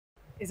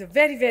is a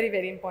very, very,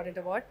 very important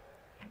award.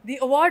 The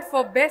award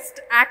for Best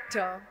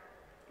Actor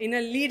in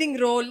a Leading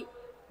Role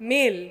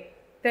Male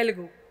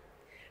Telugu.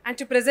 And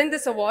to present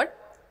this award,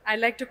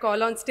 I'd like to call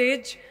on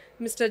stage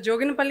Mr.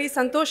 Joganapalli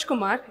Santosh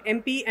Kumar,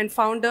 MP and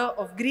founder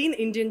of Green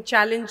Indian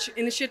Challenge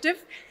Initiative,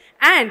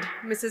 and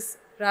Mrs.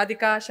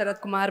 Radhika Sharad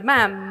Kumar,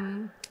 ma'am.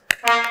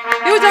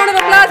 Huge round of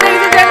applause,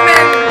 ladies and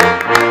gentlemen.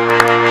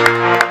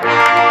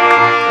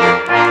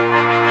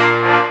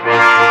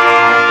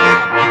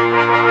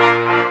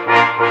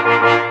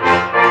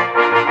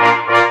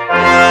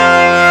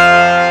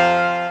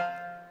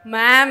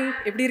 Ma'am,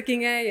 எப்படி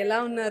இருக்கீங்க?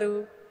 எல்லாம் உன்னாரு?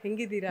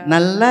 ஹெங்கிதீரா?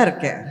 நல்லா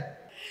இருக்கேன்.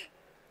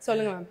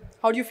 சொல்லுங்க ma'am.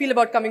 How do you feel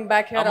about coming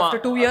back here after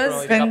 2 years?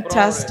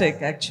 Fantastic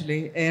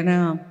actually. ஏன்னா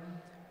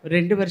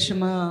 2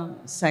 வருஷமா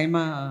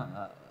Siima,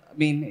 I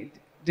mean, it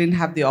didn't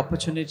have the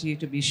opportunity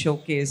to be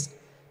showcased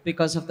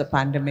because of the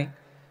pandemic,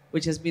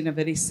 which has been a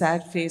very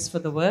sad phase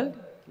for the world,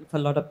 for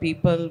a lot of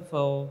people,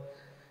 for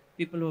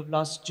people who have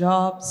lost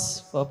jobs,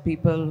 for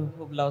people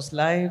who have lost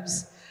lives.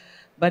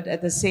 But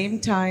at the same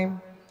time,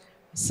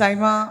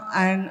 Siima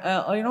and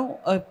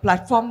a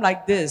platform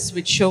like this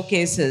which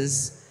showcases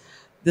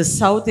the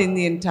South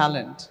Indian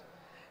talent,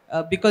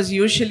 because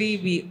usually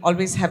we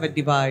always have a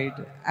divide,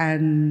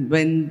 and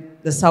when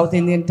the South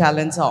Indian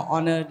talents are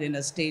honored in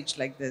a stage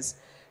like this,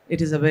 it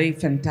is a very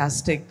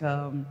fantastic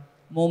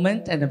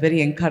moment and a very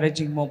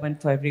encouraging moment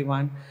for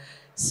everyone.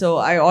 So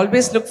I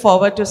always look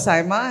forward to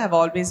Siima. I have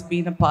always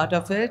been a part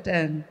of it,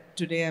 and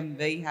today I'm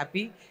very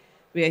happy.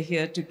 We are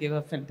here to give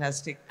a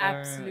fantastic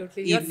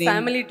Absolutely. evening. Your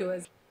family to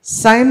us.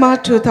 Siima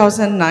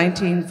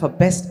 2019 for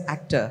Best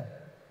Actor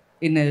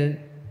in a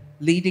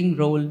Leading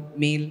Role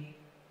Male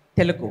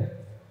Telugu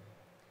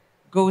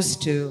goes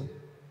to,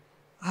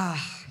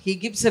 he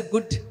gives a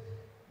good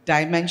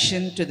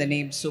dimension to the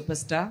name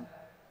Superstar.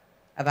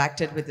 I've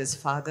acted with his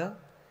father,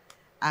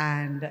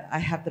 and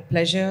I have the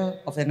pleasure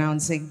of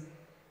announcing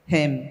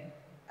him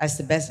as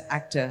the Best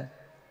Actor,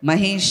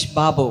 Mahesh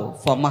Babu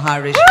for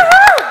Maharshi.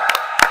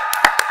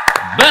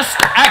 Best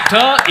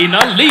Actor in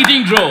a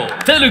Leading Role,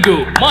 Telugu,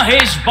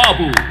 Mahesh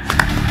Babu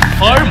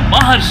for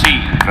Maharshi.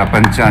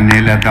 ప్రపంచాన్ని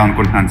లేద్దాం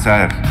అనుకుంటున్నాను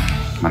sir.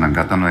 మనం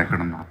గతంలో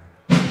ఎక్కడున్నాం?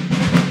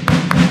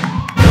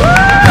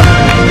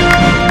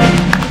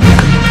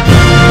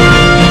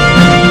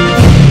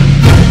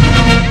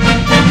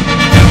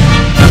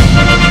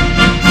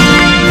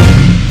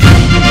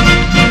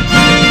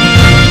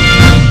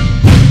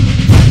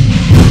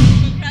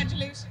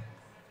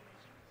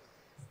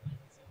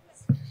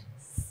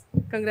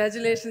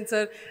 Congratulations,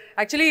 sir.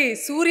 Actually,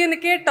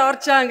 சூரியனுக்கே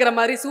டார்ச்சாங்கிற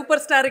மாதிரி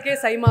super ஸ்டாருக்கே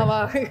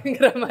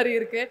சைமாவாங்கிற மாதிரி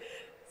இருக்கு.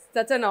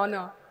 Such an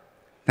honor.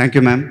 Thank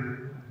you ma'am.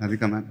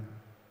 Radhika ma'am,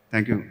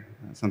 thank you.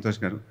 Santosh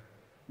గారు,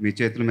 మీ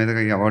చేతుల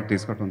మీదుగా ఈ అవార్డు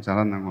తీసుకోవడం చాలా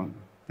ఆనందంగా ఉంది.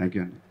 థ్యాంక్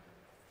యూ అండి.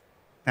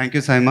 Thank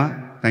you Siima.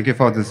 Thank you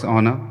for this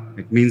honour.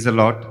 It means a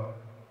lot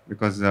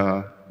because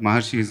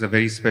Maharshi is a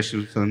very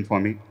special film for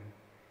me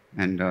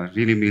and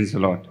really means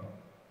a lot.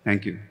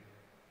 Thank you.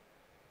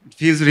 It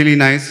feels really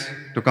nice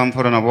to come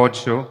for an award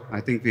show.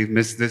 I think we've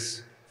missed this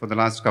for the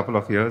last couple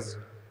of years.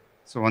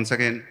 So once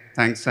again,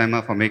 thanks Siima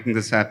for making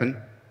this happen.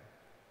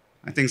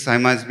 I think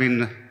Siima has been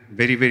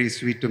very, very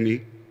sweet to me.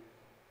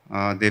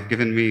 They've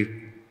given me,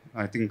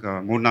 I think,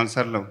 3-4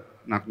 sarlu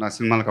నాకు నా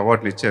సినిమాలకు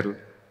అవార్డులు ఇచ్చారు.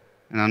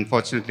 And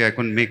unfortunately, I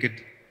couldn't make it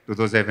to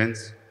those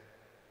events.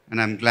 And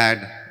I'm glad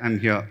I'm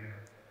here.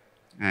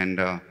 And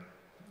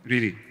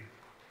really,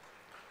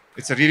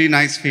 it's a really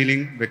nice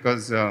feeling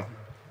because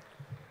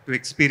to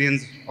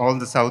experience all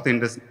the South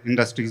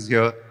industries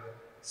here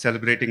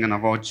celebrating an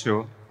award show,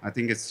 I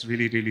think it's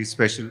really, really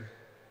special.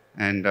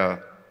 And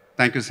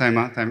thank you,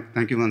 Siima.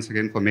 Thank you once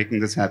again for making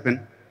this happen.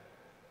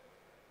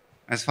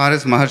 As far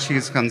as Maharshi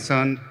is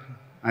concerned,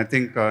 I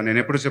think నేను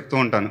ఎప్పుడు చెప్తూ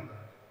ఉంటాను,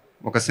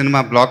 ఒక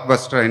cinema block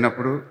buster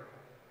అయినప్పుడు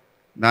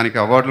దానికి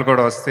అవార్డులు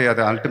కూడా వస్తే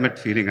అది అల్టిమేట్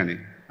ఫీలింగ్ అని.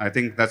 I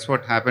think that's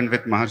what happened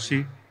with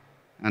Maharshi,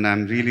 and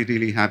I'm really,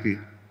 really happy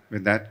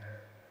with that.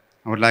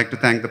 I would like to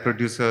thank the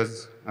producers,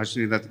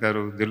 Ashwini Dutt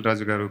garu, Dil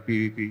Raju garu,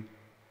 PVP,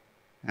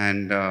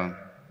 and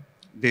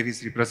Devi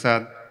Sri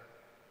Prasad.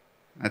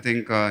 I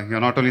think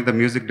you're not only the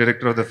music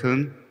director of the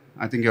film,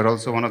 I think you're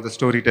also one of the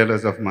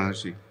storytellers of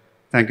Maharshi.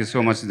 Thank you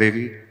so much,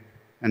 Devi.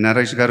 And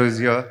Naresh garu is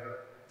here.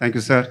 Thank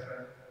you, sir.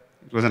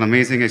 It was an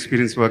amazing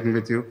experience working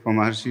with you for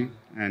Maharshi,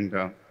 and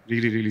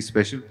really, really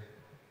special.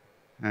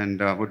 And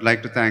would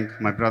like to thank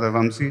my brother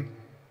Vamsi.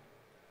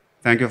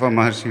 Thank you for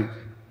Maharshi.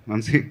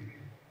 Vamsi,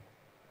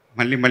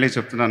 మళ్ళీ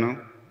చెప్తున్నాను,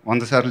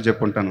 100 సార్లు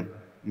చెప్పుంటాను,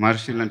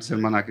 మహర్షి లాంటి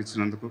cinema నాకు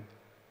ఇచ్చినందుకు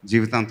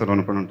జీవితాంతం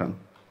రుణపడి ఉంటాను.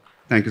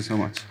 Thank you so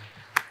much.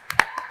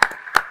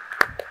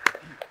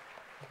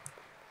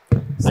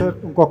 Sir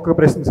ఇంకొక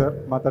ప్రశ్న సార్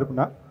మా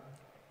తరపున.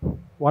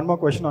 One more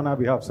question on hour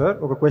behalf sir.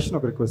 ఒక క్వశ్చన్,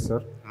 ఒక రిక్వెస్ట్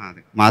సార్.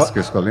 మాస్క్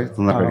వేసుకోవాలి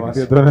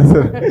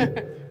సార్.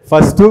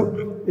 ఫస్ట్,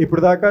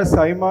 ఇప్పుడు దాకా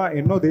Siima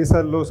ఎన్నో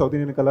దేశాల్లో సౌత్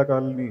ఇండియన్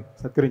కళాకారుల్ని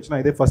సత్కరించిన,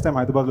 ఇదే ఫస్ట్ టైం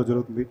హైదరాబాద్లో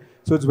జరుగుతుంది.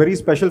 So it's very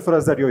special for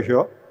us that you're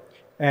here.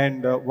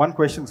 And one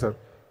question sir,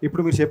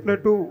 ఇప్పుడు మీరు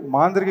చెప్పినట్టు మా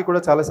అందరికీ కూడా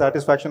చాలా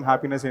సాటిస్ఫాక్షన్,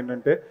 హ్యాపీనెస్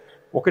ఏంటంటే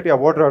ఒకటి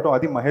అవార్డు రావడం,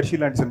 అది మహర్షి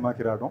లాంటి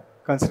సినిమాకి రావడం,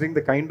 considering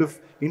the kind of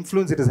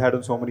influence it is had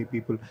on so many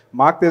people.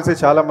 మాకు తెలిసే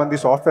చాలా మంది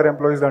సాఫ్ట్వేర్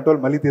ఎంప్లాయీస్ లాంటి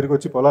వాళ్ళు మళ్ళీ తిరిగి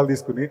వచ్చి పొలాలు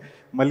తీసుకుని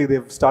మళ్ళీ they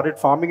started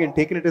farming and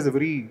taken it is a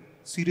very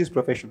serious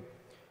profession.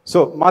 So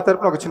మా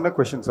తరపున ఒక చిన్న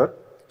క్వశ్చన్ సార్.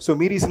 సో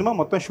మీరు ఈ సినిమా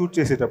మొత్తం షూట్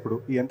చేసేటప్పుడు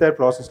ఈ ఎంటైర్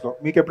ప్రాసెస్లో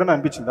మీకు ఎప్పుడైనా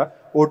అనిపించిందా,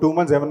 ఓ 2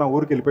 months ఏమన్నా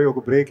ఊరికి వెళ్ళిపోయి ఒక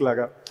బ్రేక్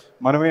లాగా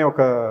మనమే ఒక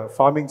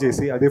ఫార్మింగ్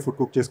చేసి అదే ఫుడ్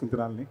కుక్ చేసుకుని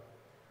తినాలని?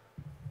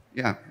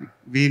 Yeah,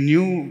 we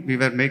knew we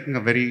were making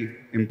a very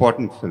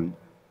important film.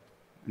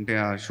 అంటే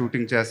ఆ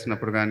షూటింగ్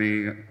చేస్తున్నప్పుడు కానీ,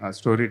 ఆ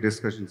స్టోరీ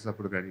డిస్కషన్స్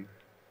అప్పుడు కానీ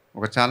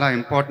ఒక చాలా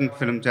ఇంపార్టెంట్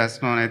ఫిల్మ్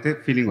చేస్తున్నాం అని అయితే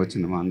ఫీలింగ్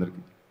వచ్చింది మా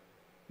అందరికి.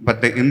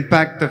 But the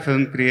impact the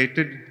film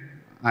created,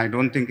 I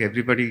don't think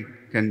everybody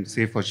can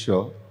say for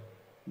sure.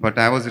 But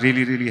I was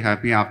really, really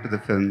happy after the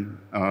film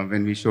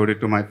when we showed it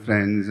to my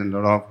friends and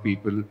a lot of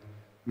people,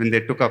 when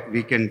they took up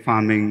weekend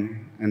farming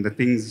and the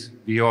things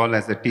we all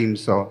as a team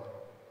saw.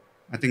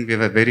 I think we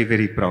were very,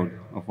 very proud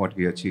of what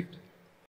we achieved.